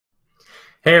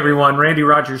Hey everyone, Randy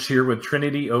Rodgers here with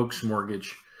Trinity Oaks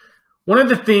Mortgage. One of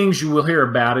the things you will hear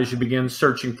about as you begin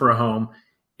searching for a home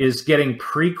is getting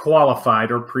pre-qualified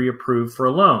or pre-approved for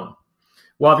a loan.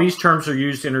 While these terms are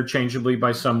used interchangeably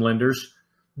by some lenders,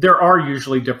 there are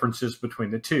usually differences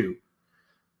between the two.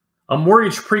 A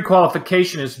mortgage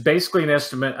pre-qualification is basically an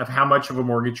estimate of how much of a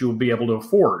mortgage you will be able to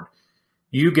afford.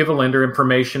 You give a lender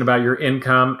information about your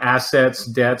income, assets,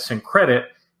 debts, and credit,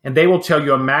 and they will tell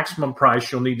you a maximum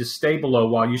price you'll need to stay below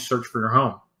while you search for your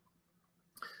home.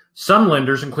 Some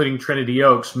lenders, including Trinity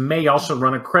Oaks, may also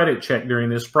run a credit check during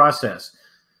this process.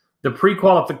 The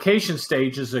pre-qualification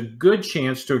stage is a good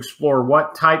chance to explore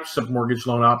what types of mortgage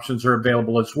loan options are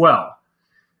available as well.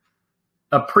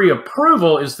 A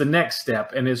pre-approval is the next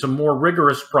step and is a more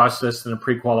rigorous process than a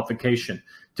pre-qualification.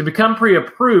 To become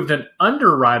pre-approved, an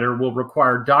underwriter will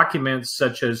require documents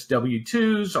such as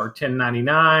W-2s or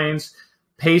 1099s,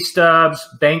 pay stubs,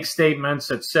 bank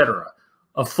statements, etc.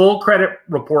 A full credit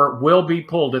report will be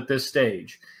pulled at this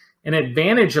stage. An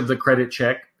advantage of the credit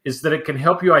check is that it can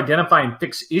help you identify and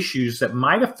fix issues that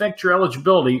might affect your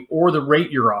eligibility or the rate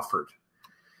you're offered.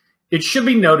 It should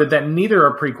be noted that neither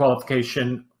a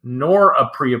pre-qualification nor a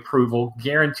pre-approval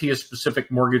guarantee a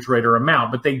specific mortgage rate or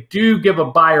amount, but they do give a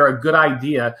buyer a good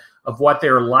idea of what they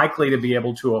are likely to be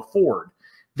able to afford.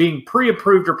 Being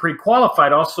pre-approved or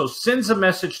pre-qualified also sends a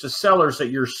message to sellers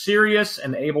that you're serious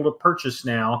and able to purchase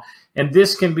now, and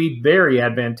this can be very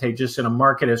advantageous in a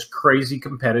market as crazy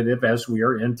competitive as we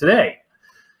are in today.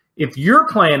 If you're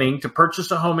planning to purchase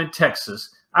a home in Texas,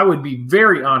 I would be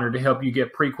very honored to help you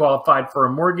get pre-qualified for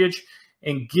a mortgage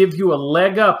and give you a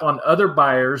leg up on other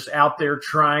buyers out there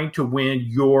trying to win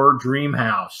your dream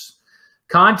house.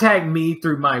 Contact me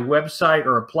through my website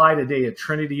or apply today at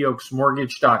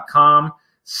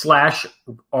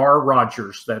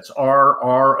trinityoaksmortgage.com/rrodgers. That's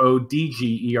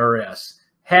RRODGERS.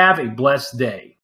 Have a blessed day.